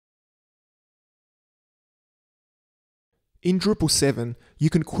In Drupal 7, you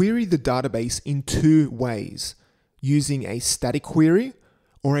can query the database in two ways, using a static query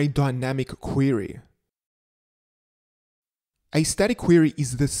or a dynamic query. A static query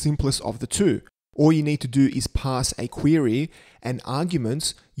is the simplest of the two. All you need to do is pass a query and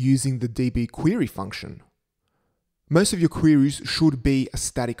arguments using the dbQuery function. Most of your queries should be a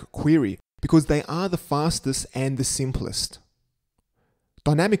static query because they are the fastest and the simplest.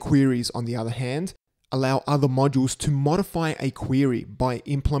 Dynamic queries, on the other hand, allow other modules to modify a query by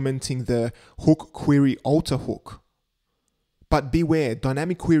implementing the hook query alter hook. But beware,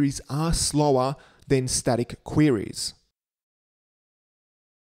 dynamic queries are slower than static queries.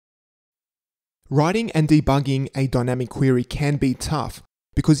 Writing and debugging a dynamic query can be tough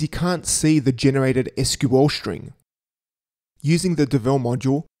because you can't see the generated SQL string. Using the Devel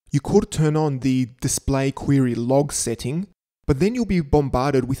module, you could turn on the display query log setting, but then you'll be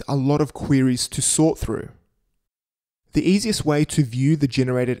bombarded with a lot of queries to sort through. The easiest way to view the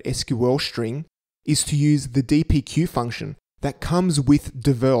generated SQL string is to use the dpq function that comes with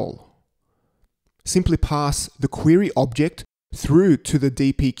Devel. Simply pass the query object through to the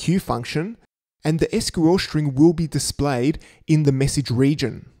dpq function, and the SQL string will be displayed in the message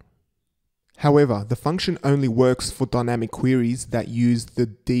region. However, the function only works for dynamic queries that use the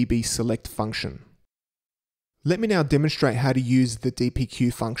dbSelect function. Let me now demonstrate how to use the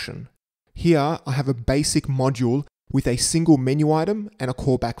dpq function. Here, I have a basic module with a single menu item and a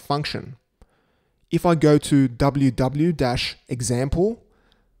callback function. If I go to www-example,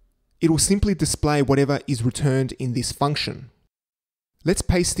 it will simply display whatever is returned in this function. Let's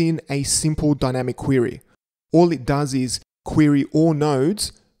paste in a simple dynamic query. All it does is query all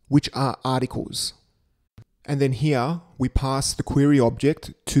nodes, which are articles. And then here, we pass the query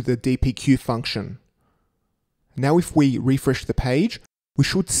object to the dpq function. Now if we refresh the page, we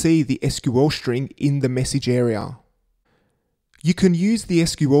should see the SQL string in the message area. You can use the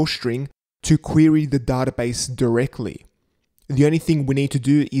SQL string to query the database directly. The only thing we need to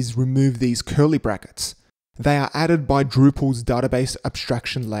do is remove these curly brackets. They are added by Drupal's database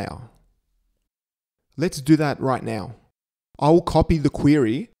abstraction layer. Let's do that right now. I will copy the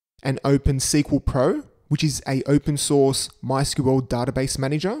query and open SQL Pro, which is an open source MySQL database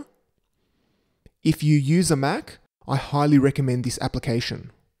manager. If you use a Mac, I highly recommend this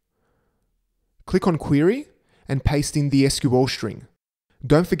application. Click on Query and paste in the SQL string.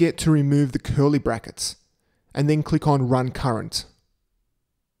 Don't forget to remove the curly brackets, and then click on Run Current.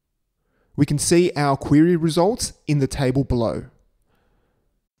 We can see our query results in the table below.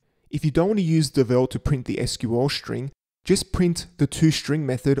 If you don't want to use Devel to print the SQL string, just print the toString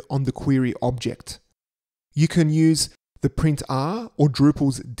method on the query object. You can use the printr or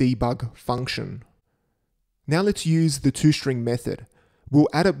Drupal's debug function. Now let's use the toString method. We'll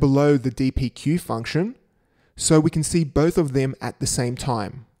add it below the dpq function so we can see both of them at the same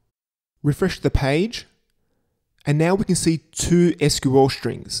time. Refresh the page, and now we can see two SQL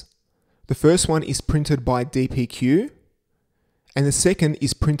strings. The first one is printed by dpq, and the second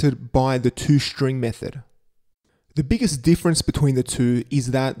is printed by the toString method. The biggest difference between the two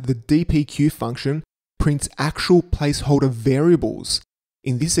is that the dpq function prints actual placeholder variables.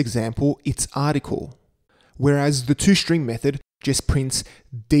 In this example, it's article, whereas the toString method just prints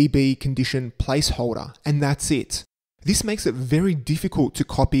db condition placeholder, and that's it. This makes it very difficult to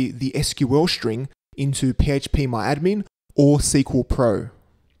copy the SQL string into PHP MyAdmin or SQL Pro.